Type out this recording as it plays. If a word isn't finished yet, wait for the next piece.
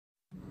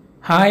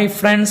Hi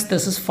friends,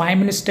 this is 5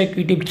 Minutes Tech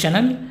YouTube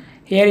channel.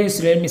 Here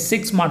is Realme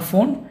 6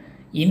 smartphone.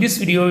 In this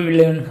video, we will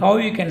learn how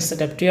you can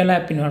set up Trail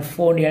app in your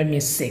phone Realme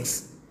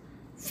 6.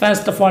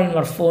 First of all, in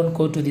your phone,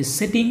 go to the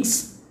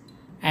settings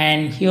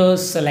and here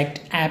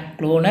select app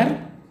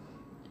cloner.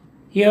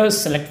 Here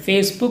select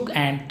Facebook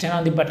and turn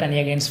on the button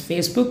against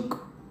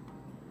Facebook.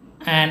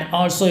 And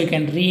also you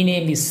can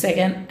rename the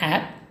second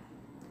app.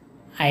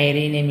 I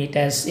rename it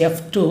as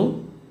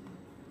F2.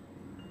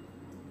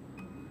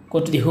 Go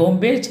to the home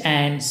page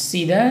and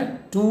see the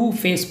two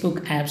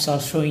Facebook apps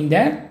are showing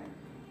there.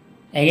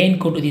 Again,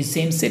 go to the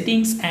same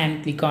settings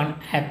and click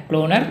on app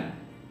cloner.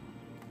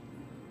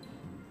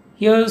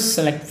 Here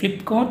select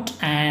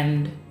Flipkart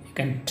and you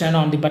can turn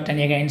on the button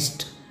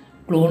against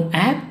clone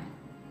app.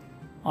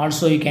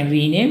 Also you can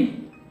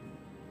rename.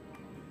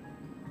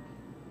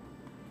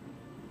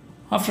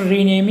 After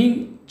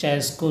renaming,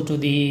 just go to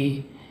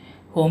the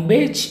home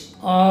page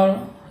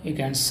or you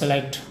can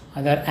select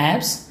other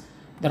apps.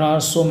 There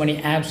are so many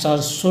apps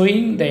are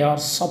showing, they are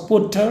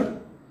supported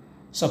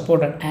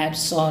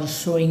apps are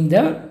showing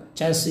there.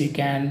 Just you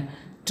can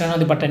turn on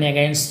the button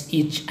against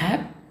each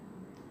app.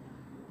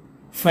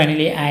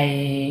 Finally,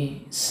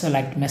 I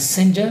select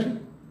Messenger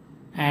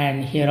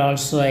and here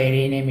also I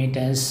rename it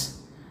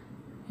as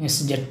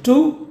Messenger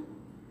 2.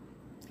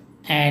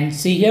 And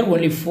see here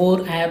only 4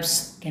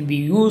 apps can be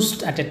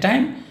used at a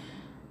time.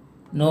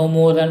 No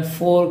more than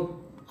 4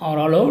 are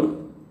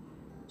allowed.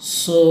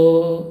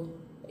 So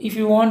if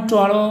you want to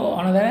allow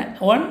another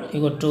one,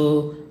 you go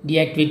to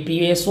deactivate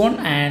previous one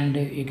and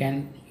you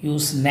can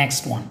use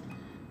next one.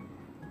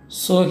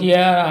 So here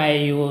I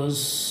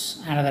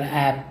use another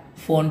app,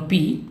 Phone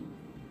P.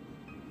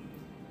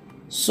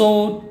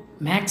 So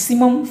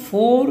maximum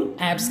 4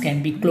 apps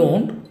can be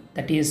cloned,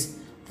 that is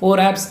 4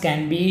 apps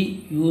can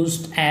be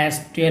used as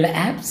dual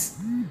apps.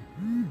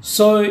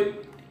 So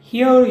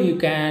here you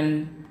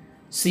can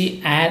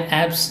see add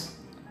apps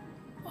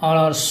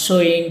are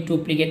showing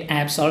duplicate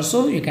apps.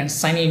 Also you can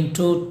sign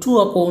into 2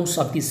 accounts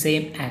of the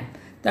same app.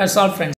 That's all friends.